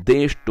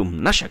ನಿರ್ದೇಷ್ಟುಂ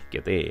ನ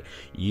ಶಕ್ಯತೆ,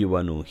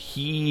 ಇವನು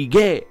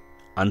ಹೀಗೆ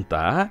ಅಂತ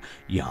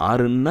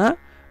ಯಾರನ್ನ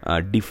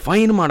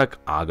ಡಿಫೈನ್ ಮಾಡೋಕ್ಕೆ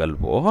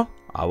ಆಗಲ್ವೋ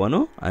ಅವನು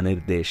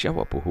ಅನಿರ್ದೇಶ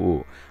ವಪುಹು.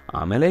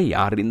 ಆಮೇಲೆ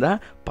ಯಾರಿಂದ?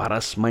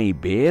 ಪರಸ್ಮೈ,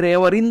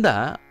 ಬೇರೆಯವರಿಂದ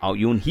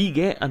ಇವನು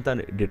ಹೀಗೆ ಅಂತ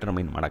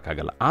ಡಿಟರ್ಮೈನ್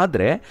ಮಾಡೋಕ್ಕಾಗಲ್ಲ.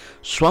 ಆದರೆ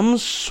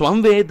ಸ್ವಂ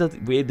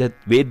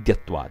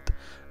ವೇದ್ಯತ್ವಾತ್,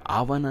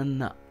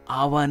 ಅವನನ್ನು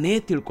ಅವನೇ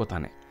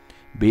ತಿಳ್ಕೊತಾನೆ,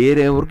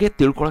 ಬೇರೆಯವ್ರಿಗೆ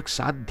ತಿಳ್ಕೊಳಕ್ಕೆ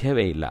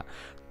ಸಾಧ್ಯವೇ ಇಲ್ಲ.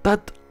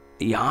 ತತ್,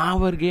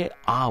 ಯಾರಿಗೆ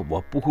ಆ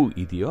ವಪುಹು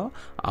ಇದೆಯೋ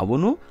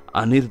ಅವನು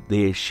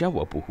ಅನಿರ್ದೇಶ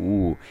ವಪುಹು.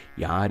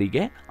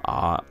 ಯಾರಿಗೆ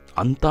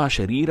ಅಂಥ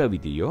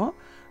ಶರೀರವಿದೆಯೋ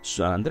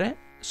ಅಂದರೆ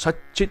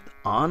ಸಚ್ಚಿತ್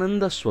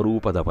ಆನಂದ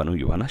ಸ್ವರೂಪದವನು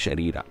ಇವನ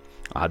ಶರೀರ.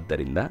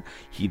 ಆದ್ದರಿಂದ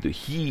ಇದು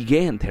ಹೀಗೆ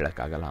ಅಂತ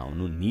ಹೇಳೋಕ್ಕಾಗಲ್ಲ.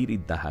 ಅವನು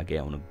ನೀರಿದ್ದ ಹಾಗೆ,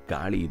 ಅವನು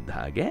ಗಾಳಿ ಇದ್ದ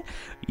ಹಾಗೆ,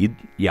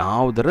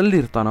 ಯಾವುದರಲ್ಲಿ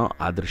ಇರ್ತಾನೋ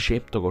ಅದ್ರ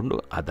ಶೇಪ್ ತಗೊಂಡು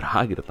ಅದ್ರ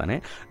ಹಾಗಿರ್ತಾನೆ.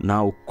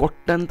 ನಾವು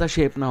ಕೊಟ್ಟಂಥ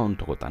ಶೇಪ್ನ ಅವನು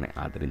ತಗೋತಾನೆ.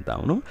 ಆದ್ದರಿಂದ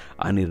ಅವನು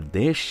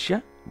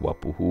ಅನಿರ್ದೇಶ್ಯ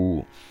ವಪುಹು.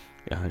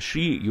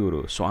 ಇವರು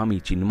ಸ್ವಾಮಿ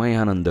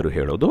ಚಿನ್ಮಯಾನಂದರು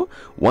ಹೇಳೋದು,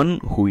 ಒನ್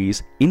ಹೂ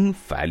ಈಸ್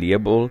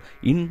ಇನ್ಫ್ಯಾಲಿಯಬಲ್,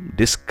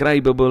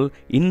 ಇನ್ಡಿಸ್ಕ್ರೈಬಬಲ್,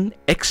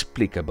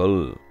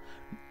 ಇನ್ಎಕ್ಸ್ಪ್ಲಿಕಬಲ್.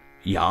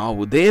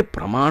 ಯಾವುದೇ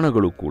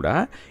ಪ್ರಮಾಣಗಳು ಕೂಡ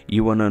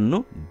ಇವನನ್ನು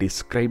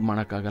ಡಿಸ್ಕ್ರೈಬ್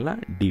ಮಾಡೋಕ್ಕಾಗಲ್ಲ,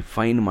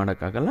 ಡಿಫೈನ್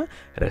ಮಾಡೋಕ್ಕಾಗಲ್ಲ,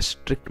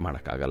 ರೆಸ್ಟ್ರಿಕ್ಟ್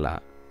ಮಾಡೋಕ್ಕಾಗಲ್ಲ.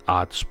 ಆ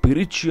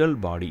ಸ್ಪಿರಿಚುವಲ್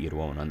ಬಾಡಿ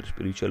ಇರುವವನು, ಅಂದರೆ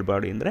ಸ್ಪಿರಿಚುವಲ್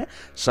ಬಾಡಿ ಅಂದರೆ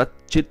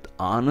ಸಚ್ಚಿತ್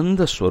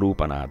ಆನಂದ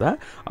ಸ್ವರೂಪನಾದ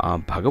ಆ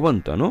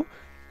ಭಗವಂತನು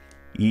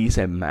is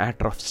A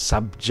matter of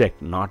subject,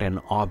 not an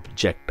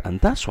object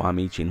ಅಂತ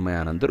ಸ್ವಾಮಿ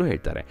ಚಿನ್ಮಯಾನಂದರು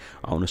ಹೇಳ್ತಾರೆ.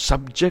 ಅವನು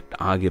ಸಬ್ಜೆಕ್ಟ್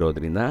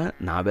ಆಗಿರೋದ್ರಿಂದ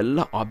ನಾವೆಲ್ಲ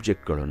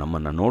ಆಬ್ಜೆಕ್ಟ್ಗಳು,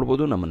 ನಮ್ಮನ್ನು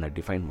ನೋಡ್ಬೋದು, ನಮ್ಮನ್ನು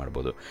ಡಿಫೈನ್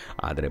ಮಾಡ್ಬೋದು.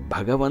 ಆದರೆ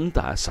ಭಗವಂತ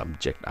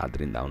ಸಬ್ಜೆಕ್ಟ್,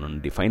 ಆದ್ದರಿಂದ ಅವನನ್ನು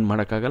ಡಿಫೈನ್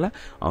ಮಾಡೋಕ್ಕಾಗಲ್ಲ,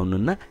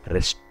 ಅವನನ್ನು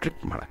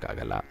ರೆಸ್ಟ್ರಿಕ್ಟ್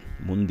ಮಾಡೋಕ್ಕಾಗಲ್ಲ.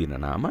 ಮುಂದಿನ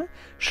ನಾಮ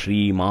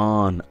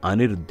ಶ್ರೀಮಾನ್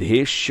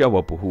ಅನಿರ್ದೇಶ್ಯ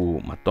ವಪುಹು.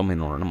 ಮತ್ತೊಮ್ಮೆ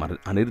ನೋಡೋಣ.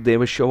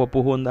 ಅನಿರ್ದೇಶ್ಯ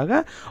ವಪುಹು ಅಂದಾಗ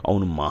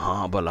ಅವನು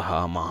ಮಹಾಬಲ,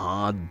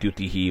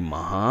 ಮಹಾದ್ಯುತಿ,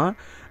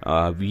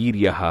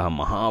 ವೀರ್ಯ,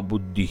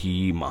 ಮಹಾಬುದ್ಧಿ,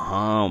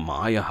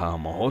 ಮಹಾಮಾಯ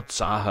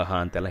ಮಹೋತ್ಸಾಹ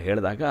ಅಂತೆಲ್ಲ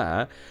ಹೇಳಿದಾಗ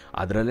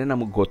ಅದರಲ್ಲೇ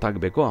ನಮಗೆ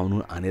ಗೊತ್ತಾಗಬೇಕು ಅವನು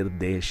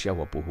ಅನಿರ್ದೇಶ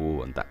ವಪುಹು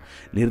ಅಂತ.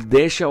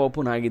 ನಿರ್ದೇಶ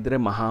ವಪುನಾಗಿದ್ದರೆ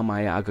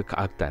ಮಹಾಮಾಯ ಆಗಕ್ಕೆ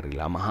ಆಗ್ತಾ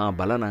ಇರಲಿಲ್ಲ,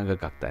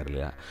 ಮಹಾಬಲನಾಗಕ್ಕೆ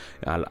ಇರಲಿಲ್ಲ.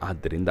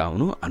 ಆದ್ದರಿಂದ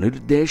ಅವನು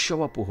ಅನಿರ್ದೇಶ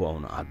ವಪುಹು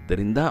ಅವನು.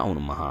 ಆದ್ದರಿಂದ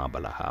ಅವನು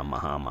ಮಹಾಬಲ,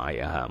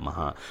 ಮಹಾಮಾಯ,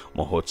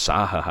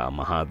 ಮಹೋತ್ಸಾಹ,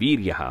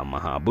 ಮಹಾವೀರ್ಯ,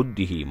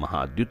 ಮಹಾಬುದ್ಧಿ,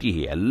 ಮಹಾದ್ಯುತಿ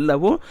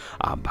ಎಲ್ಲವೂ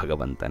ಆ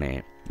ಭಗವಂತನೇ.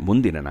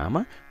 ಮುಂದಿನ ನಾಮ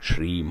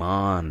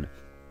ಶ್ರೀಮಾನ್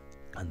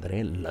ಅಂದರೆ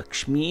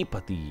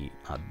ಲಕ್ಷ್ಮೀಪತಿ.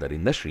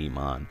 ಆದ್ದರಿಂದ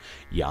ಶ್ರೀಮಾನ್,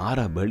 ಯಾರ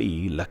ಬಳಿ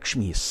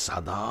ಲಕ್ಷ್ಮಿ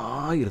ಸದಾ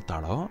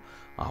ಇರ್ತಾಳೋ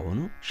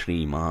ಅವನು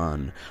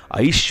ಶ್ರೀಮಾನ್.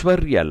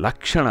 ಐಶ್ವರ್ಯ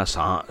ಲಕ್ಷಣ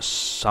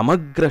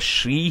ಸಮಗ್ರ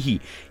ಶ್ರೀಹಿ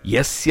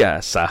ಯಸ್ಯ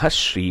ಸಹ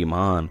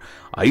ಶ್ರೀಮಾನ್.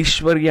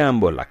 ಐಶ್ವರ್ಯ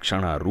ಎಂಬ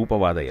ಲಕ್ಷಣ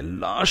ರೂಪವಾದ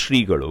ಎಲ್ಲ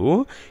ಶ್ರೀಗಳು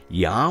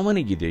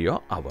ಯಾವನಿಗಿದೆಯೋ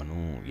ಅವನು.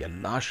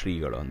 ಎಲ್ಲ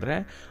ಶ್ರೀಗಳು ಅಂದರೆ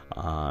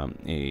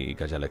ಈ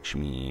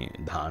ಗಜಲಕ್ಷ್ಮಿ,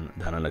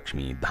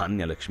 ಧನಲಕ್ಷ್ಮಿ,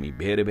 ಧಾನ್ಯಲಕ್ಷ್ಮಿ,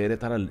 ಬೇರೆ ಬೇರೆ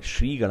ಥರ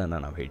ಶ್ರೀಗಳನ್ನು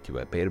ನಾವು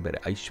ಹೇಳ್ತೀವಿ, ಬೇರೆ ಬೇರೆ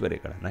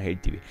ಐಶ್ವರ್ಯಗಳನ್ನು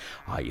ಹೇಳ್ತೀವಿ.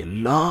 ಆ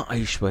ಎಲ್ಲ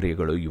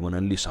ಐಶ್ವರ್ಯಗಳು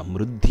ಇವನಲ್ಲಿ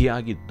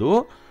ಸಮೃದ್ಧಿಯಾಗಿದ್ದು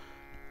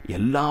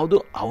ಎಲ್ಲವುದು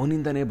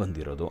ಅವನಿಂದನೇ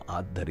ಬಂದಿರೋದು.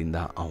 ಆದ್ದರಿಂದ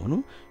ಅವನು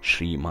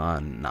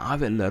ಶ್ರೀಮಾನ್.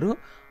 ನಾವೆಲ್ಲರೂ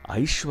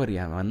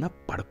ಐಶ್ವರ್ಯವನ್ನು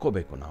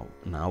ಪಡ್ಕೋಬೇಕು.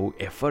 ನಾವು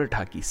ಎಫರ್ಟ್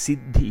ಹಾಕಿ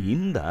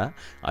ಸಿದ್ಧಿಯಿಂದ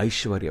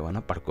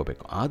ಐಶ್ವರ್ಯವನ್ನು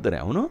ಪಡ್ಕೋಬೇಕು. ಆದರೆ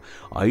ಅವನು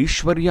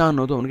ಐಶ್ವರ್ಯ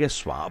ಅನ್ನೋದು ಅವನಿಗೆ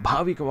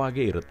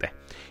ಸ್ವಾಭಾವಿಕವಾಗೇ ಇರುತ್ತೆ.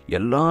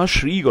 ಎಲ್ಲ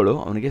ಶ್ರೀಗಳು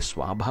ಅವನಿಗೆ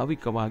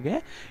ಸ್ವಾಭಾವಿಕವಾಗೇ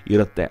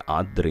ಇರುತ್ತೆ.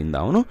 ಆದ್ದರಿಂದ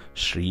ಅವನು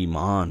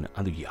ಶ್ರೀಮಾನ್.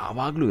 ಅದು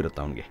ಯಾವಾಗಲೂ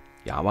ಇರುತ್ತೆ ಅವನಿಗೆ.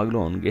 ಯಾವಾಗಲೂ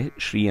ಅವನಿಗೆ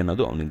ಶ್ರೀ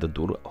ಅನ್ನೋದು ಅವನಿಂದ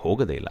ದೂರ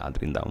ಹೋಗೋದೇ ಇಲ್ಲ.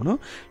 ಆದ್ದರಿಂದ ಅವನು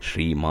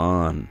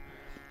ಶ್ರೀಮಾನ್.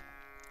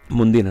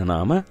 ಮುಂದಿನ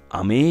ನಾಮ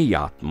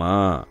ಅಮೇಯಾತ್ಮ.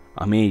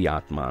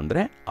 ಅಮೇಯಾತ್ಮ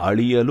ಅಂದರೆ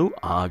ಅಳಿಯಲು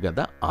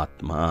ಆಗದ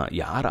ಆತ್ಮ.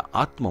 ಯಾರ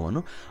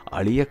ಆತ್ಮವನ್ನು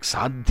ಅಳಿಯಕ್ಕೆ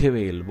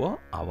ಸಾಧ್ಯವೇ ಇಲ್ವೋ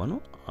ಅವನು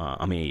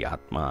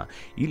ಅಮೇಯಾತ್ಮ.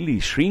 ಇಲ್ಲಿ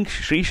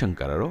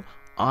ಶ್ರೀಶಂಕರರು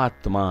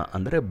ಆತ್ಮ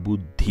ಅಂದರೆ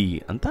ಬುದ್ಧಿ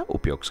ಅಂತ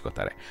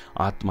ಉಪಯೋಗಿಸ್ಕೋತಾರೆ.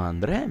 ಆತ್ಮ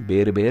ಅಂದರೆ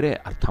ಬೇರೆ ಬೇರೆ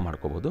ಅರ್ಥ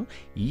ಮಾಡ್ಕೋಬೋದು.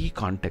 ಈ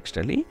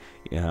ಕಾಂಟೆಕ್ಸ್ಟಲ್ಲಿ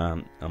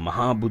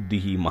ಮಹಾಬುದ್ಧಿ,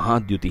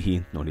 ಮಹಾದ್ಯುತಿ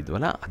ಅಂತ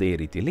ನೋಡಿದ್ವಲ್ಲ, ಅದೇ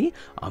ರೀತಿಯಲ್ಲಿ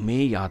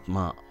ಅಮೇಯಾತ್ಮ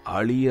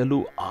ಅಳಿಯಲು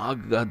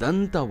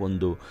ಆಗದಂಥ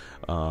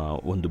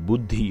ಒಂದು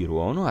ಬುದ್ಧಿ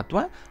ಇರುವವನು,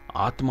 ಅಥವಾ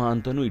ಆತ್ಮ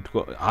ಅಂತಲೂ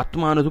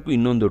ಆತ್ಮ ಅನ್ನೋದಕ್ಕೂ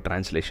ಇನ್ನೊಂದು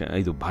ಟ್ರಾನ್ಸ್ಲೇಷನ್,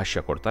 ಇದು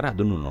ಭಾಷ್ಯ ಕೊಡ್ತಾರೆ,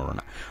 ಅದನ್ನು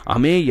ನೋಡೋಣ.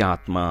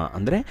 ಅಮೇಯಾತ್ಮ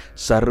ಅಂದರೆ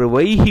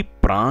ಸರ್ವೈಹಿ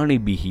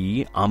ಪ್ರಾಣಿಭಿಹಿ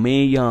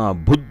ಅಮೇಯ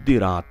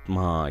ಬುದ್ಧಿರಾತ್ಮ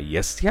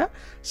ಯಸ್ಯ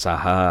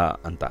ಸಹ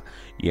ಅಂತ.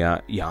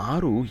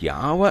 ಯಾರು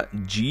ಯಾವ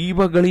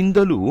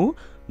ಜೀವಗಳಿಂದಲೂ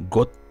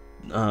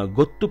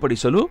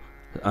ಗೊತ್ತುಪಡಿಸಲು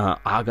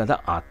ಆಗದ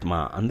ಆತ್ಮ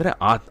ಅಂದರೆ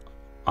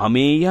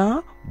ಅಮೇಯ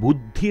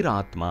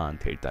ಬುದ್ಧಿರಾತ್ಮ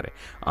ಅಂತ ಹೇಳ್ತಾರೆ.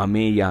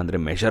 ಅಮೇಯ ಅಂದರೆ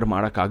ಮೆಷರ್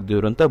ಮಾಡೋಕ್ಕಾಗದೇ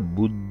ಇರೋಂಥ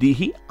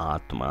ಬುದ್ಧಿ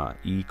ಆತ್ಮ.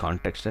 ಈ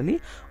ಕಾಂಟೆಕ್ಸ್ಟಲ್ಲಿ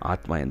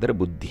ಆತ್ಮ ಎಂದರೆ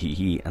ಬುದ್ಧಿ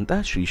ಅಂತ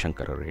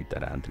ಶ್ರೀಶಂಕರರು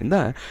ಹೇಳ್ತಾರೆ. ಆದ್ದರಿಂದ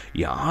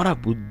ಯಾರ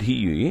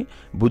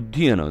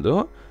ಬುದ್ಧಿ ಅನ್ನೋದು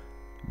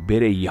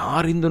ಬೇರೆ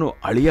ಯಾರಿಂದನೂ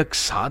ಅಳಿಯಕ್ಕೆ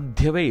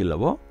ಸಾಧ್ಯವೇ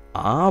ಇಲ್ಲವೋ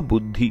ಆ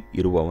ಬುದ್ಧಿ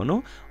ಇರುವವನು,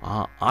 ಆ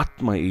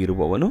ಆತ್ಮ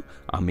ಇರುವವನು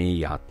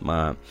ಅಮೇಯಾತ್ಮ.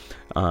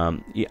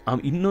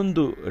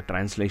 ಇನ್ನೊಂದು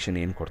ಟ್ರಾನ್ಸ್ಲೇಷನ್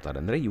ಏನು ಕೊಡ್ತಾರೆ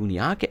ಅಂದರೆ, ಇವನು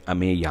ಯಾಕೆ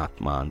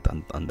ಅಮೇಯಾತ್ಮ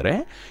ಅಂತಂದರೆ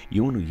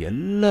ಇವನು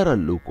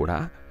ಎಲ್ಲರಲ್ಲೂ ಕೂಡ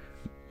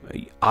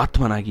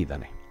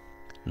ಆತ್ಮನಾಗಿದ್ದಾನೆ.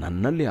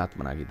 ನನ್ನಲ್ಲಿ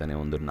ಆತ್ಮನಾಗಿದ್ದಾನೆ,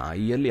 ಒಂದು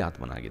ನಾಯಿಯಲ್ಲಿ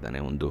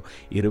ಆತ್ಮನಾಗಿದ್ದಾನೆ, ಒಂದು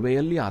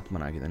ಇರುವೆಯಲ್ಲಿ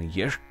ಆತ್ಮನಾಗಿದ್ದಾನೆ.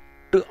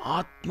 ಎಷ್ಟು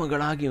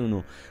ಆತ್ಮಗಳಾಗಿ ಇವನು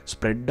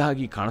ಸ್ಪ್ರೆಡ್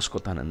ಆಗಿ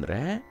ಕಾಣಿಸ್ಕೊತಾನಂದರೆ,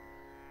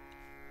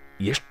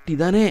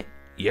 ಎಷ್ಟಿದ್ದಾನೆ,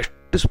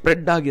 ಎಷ್ಟು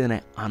ಸ್ಪ್ರೆಡ್ ಆಗಿದ್ದಾನೆ,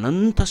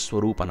 ಅನಂತ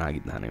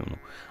ಸ್ವರೂಪನಾಗಿದ್ದಾನೆ ಇವನು.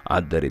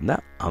 ಆದ್ದರಿಂದ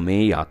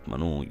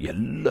ಅಮೇಯಾತ್ಮನು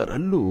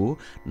ಎಲ್ಲರಲ್ಲೂ,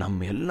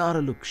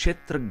 ನಮ್ಮೆಲ್ಲರಲ್ಲೂ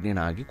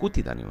ಕ್ಷೇತ್ರಜ್ಞನಾಗಿ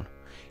ಕೂತಿದ್ದಾನೆ ಇವನು.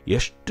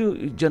 ಎಷ್ಟು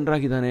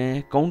ಜನರಾಗಿದ್ದಾನೆ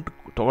ಕೌಂಟ್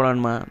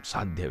ತಗೊಳ್ಳೋಣ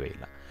ಸಾಧ್ಯವೇ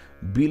ಇಲ್ಲ.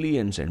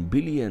 Billions and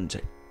billions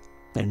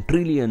and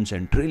trillions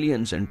and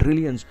trillions and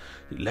trillions,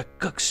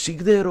 ಲೆಕ್ಕಕ್ಕೆ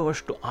ಸಿಗದೇ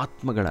ಇರೋವಷ್ಟು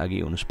ಆತ್ಮಗಳಾಗಿ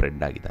ಇವನು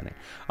ಸ್ಪ್ರೆಡ್ ಆಗಿದ್ದಾನೆ.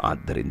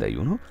 ಆದ್ದರಿಂದ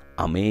ಇವನು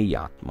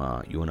ಅಮೇಯಾತ್ಮ.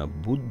 ಇವನ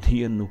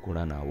ಬುದ್ಧಿಯನ್ನು ಕೂಡ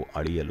ನಾವು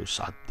ಅಳಿಯಲು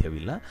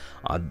ಸಾಧ್ಯವಿಲ್ಲ.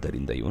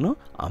 ಆದ್ದರಿಂದ ಇವನು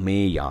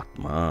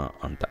ಅಮೇಯಾತ್ಮ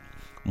ಅಂತ.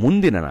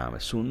 ಮುಂದಿನ ನಾಮ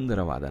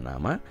ಸುಂದರವಾದ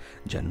ನಾಮ,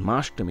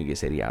 ಜನ್ಮಾಷ್ಟಮಿಗೆ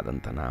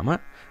ಸರಿಯಾದಂಥ ನಾಮ,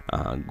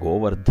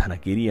 ಗೋವರ್ಧನ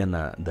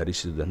ಗಿರಿಯನ್ನು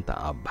ಧರಿಸಿದಂಥ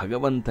ಆ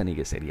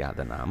ಭಗವಂತನಿಗೆ ಸರಿಯಾದ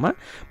ನಾಮ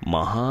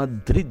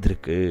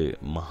ಮಹಾದ್ರಿದೃಕ್.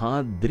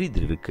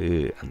 ಮಹಾದ್ರಿದೃಕ್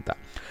ಅಂತ.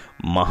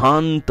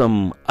 ಮಹಾಂತಂ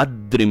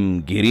ಅದ್ರಿಂ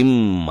ಗಿರಿಂ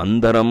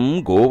ಮಂದರಂ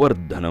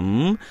ಗೋವರ್ಧನಂ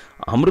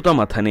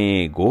ಅಮೃತಮಥನೆ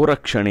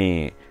ಗೋರಕ್ಷಣೆ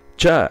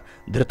ಚ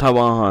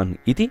ಧೃತವಾನ್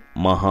ಇತಿ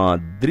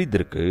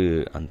ಮಹಾದ್ರಿದೃಕ್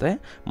ಅಂತ.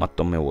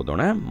 ಮತ್ತೊಮ್ಮೆ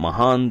ಓದೋಣ.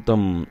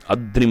 ಮಹಾಂತಂ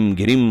ಅದ್ರಿಂ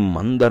ಗಿರಿಂ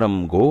ಮಂದರಂ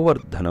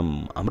ಗೋವರ್ಧನಂ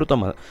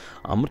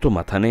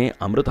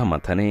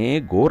ಅಮೃತಮಥನೆ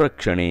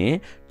ಗೋರಕ್ಷಣೆ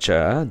ಚ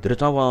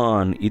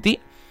ಧೃತವಾನ್ ಇತಿ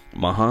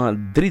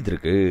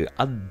ಮಹಾದ್ರಿದೃಕ್.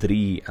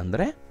 ಅದ್ರಿ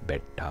ಅಂದರೆ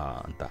ಬೆಟ್ಟ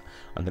ಅಂತ,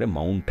 ಅಂದರೆ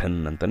ಮೌಂಟನ್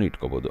ಅಂತಲೂ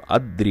ಇಟ್ಕೋಬೋದು.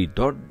 ಅದ್ರಿ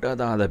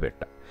ದೊಡ್ಡದಾದ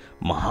ಬೆಟ್ಟ.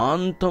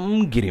 ಮಹಾಂತಂ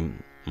ಗಿರಿಂ,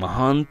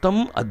 ಮಹಾಂತಂ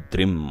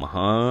ಅದ್ರಿಂ,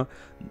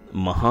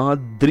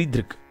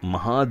 ಮಹಾದ್ರಿದೃಕ್.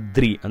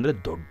 ಮಹಾದ್ರಿ ಅಂದರೆ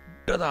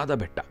ದೊಡ್ಡದಾದ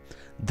ಬೆಟ್ಟ,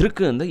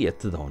 ದೃಕ್ ಅಂದರೆ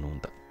ಎತ್ತದವನು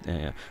ಅಂತ.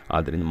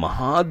 ಆದ್ದರಿಂದ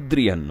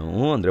ಮಹಾದ್ರಿಯನ್ನು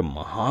ಅಂದರೆ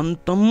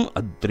ಮಹಾಂತಂ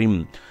ಅದ್ರಿಂ,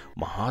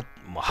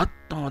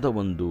 ಮಹತ್ತವಾದ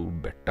ಒಂದು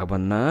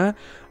ಬೆಟ್ಟವನ್ನು,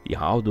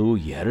 ಯಾವುದು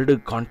ಎರಡು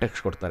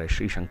ಕಾಂಟೆಕ್ಸ್ಟ್ ಕೊಡ್ತಾರೆ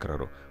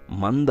ಶ್ರೀಶಂಕರರು.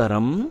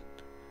 ಮಂದರಂ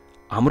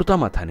ಅಮೃತ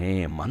ಮಥನೆ,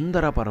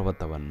 ಮಂದರ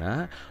ಪರ್ವತವನ್ನು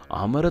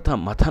ಅಮೃತ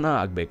ಮಥನ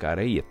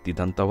ಆಗಬೇಕಾದ್ರೆ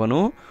ಎತ್ತಿದಂಥವನು.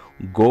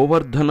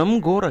 ಗೋವರ್ಧನಂ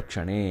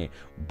ಗೋರಕ್ಷಣೆ,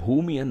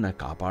 ಭೂಮಿಯನ್ನು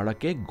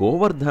ಕಾಪಾಡೋಕ್ಕೆ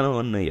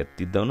ಗೋವರ್ಧನವನ್ನು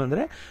ಎತ್ತಿದ್ದವನು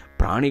ಅಂದರೆ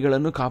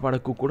ಪ್ರಾಣಿಗಳನ್ನು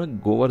ಕಾಪಾಡೋಕ್ಕೂ ಕೂಡ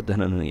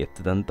ಗೋವರ್ಧನನು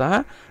ಎತ್ತಿದಂತಹ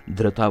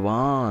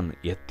ಧೃತವಾನ್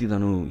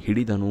ಎತ್ತಿದನು,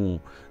 ಹಿಡಿದನು,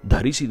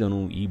 ಧರಿಸಿದನು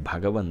ಈ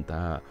ಭಗವಂತ.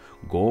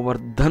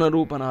 ಗೋವರ್ಧನ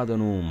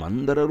ರೂಪನಾದನು,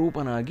 ಮಂದರ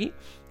ರೂಪನಾಗಿ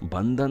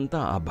ಬಂದಂಥ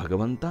ಆ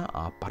ಭಗವಂತ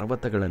ಆ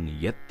ಪರ್ವತಗಳನ್ನು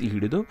ಎತ್ತಿ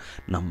ಹಿಡಿದು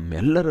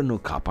ನಮ್ಮೆಲ್ಲರನ್ನು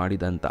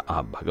ಕಾಪಾಡಿದಂಥ ಆ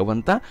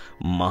ಭಗವಂತ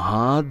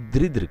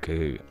ಮಹಾದ್ರಿದೃಕ್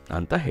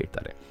ಅಂತ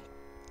ಹೇಳ್ತಾರೆ.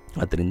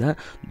 ಅದರಿಂದ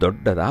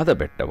ದೊಡ್ಡದಾದ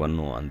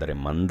ಬೆಟ್ಟವನ್ನು ಅಂದರೆ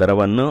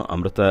ಮಂದರವನ್ನು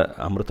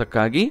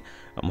ಅಮೃತಕ್ಕಾಗಿ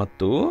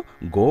ಮತ್ತು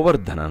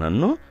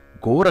ಗೋವರ್ಧನನನ್ನು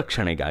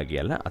ಗೋರಕ್ಷಣೆಗಾಗಿ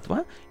ಅಲ್ಲ, ಅಥವಾ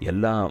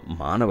ಎಲ್ಲ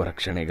ಮಾನವ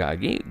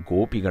ರಕ್ಷಣೆಗಾಗಿ,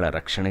 ಗೋಪಿಗಳ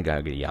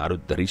ರಕ್ಷಣೆಗಾಗಿ ಯಾರು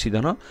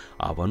ಧರಿಸಿದನೋ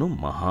ಅವನು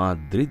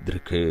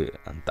ಮಹಾದ್ರಿದೃಕ್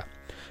ಅಂತ.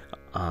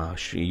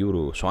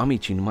 ಇವರು ಸ್ವಾಮಿ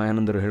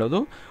ಚಿನ್ಮಯಾನಂದರು ಹೇಳೋದು,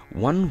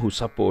 one who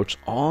supports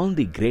all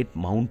the great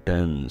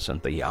mountains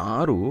ಅಂತ.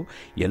 ಯಾರು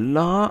ಎಲ್ಲ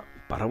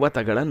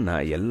ಪರ್ವತಗಳನ್ನು,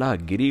 ಎಲ್ಲ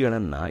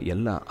ಗಿರಿಗಳನ್ನು,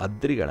 ಎಲ್ಲ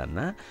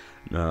ಅದ್ರಿಗಳನ್ನು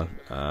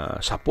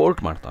ಸಪೋರ್ಟ್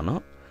ಮಾಡ್ತಾನೋ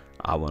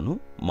ಅವನು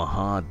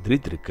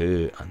ಮಹಾದ್ರಿದೃಕ್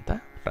ಅಂತ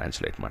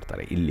ಟ್ರಾನ್ಸ್ಲೇಟ್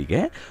ಮಾಡ್ತಾರೆ. ಇಲ್ಲಿಗೆ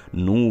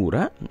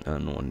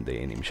 100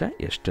 ನಿಮಿಷ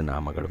ಎಷ್ಟು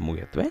ನಾಮಗಳು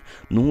ಮುಗಿಯತ್ವೆ?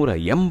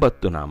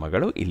 180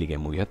 ನಾಮಗಳು ಇಲ್ಲಿಗೆ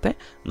ಮುಗಿಯುತ್ತೆ.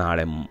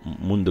 ನಾಳೆ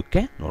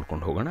ಮುಂದಕ್ಕೆ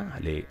ನೋಡ್ಕೊಂಡು ಹೋಗೋಣ.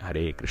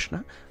 ಹರೇ ಕೃಷ್ಣ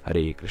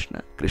ಹರೇ ಕೃಷ್ಣ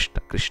ಕೃಷ್ಣ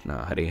ಕೃಷ್ಣ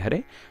ಹರೇ ಹರೇ,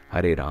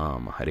 ಹರೇ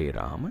ರಾಮ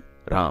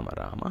ರಾಮ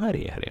ರಾಮ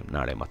ಹರೇ ಹರೇ.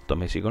 ನಾಳೆ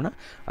ಮತ್ತೊಮ್ಮೆ ಸಿಗೋಣ.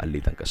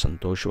 ಅಲ್ಲಿ ತನಕ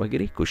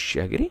ಸಂತೋಷವಾಗಿರಿ,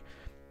 ಖುಷಿಯಾಗಿರಿ,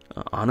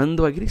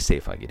 ಆನಂದವಾಗಿರಿ,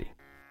 ಸೇಫ್ ಆಗಿರಿ.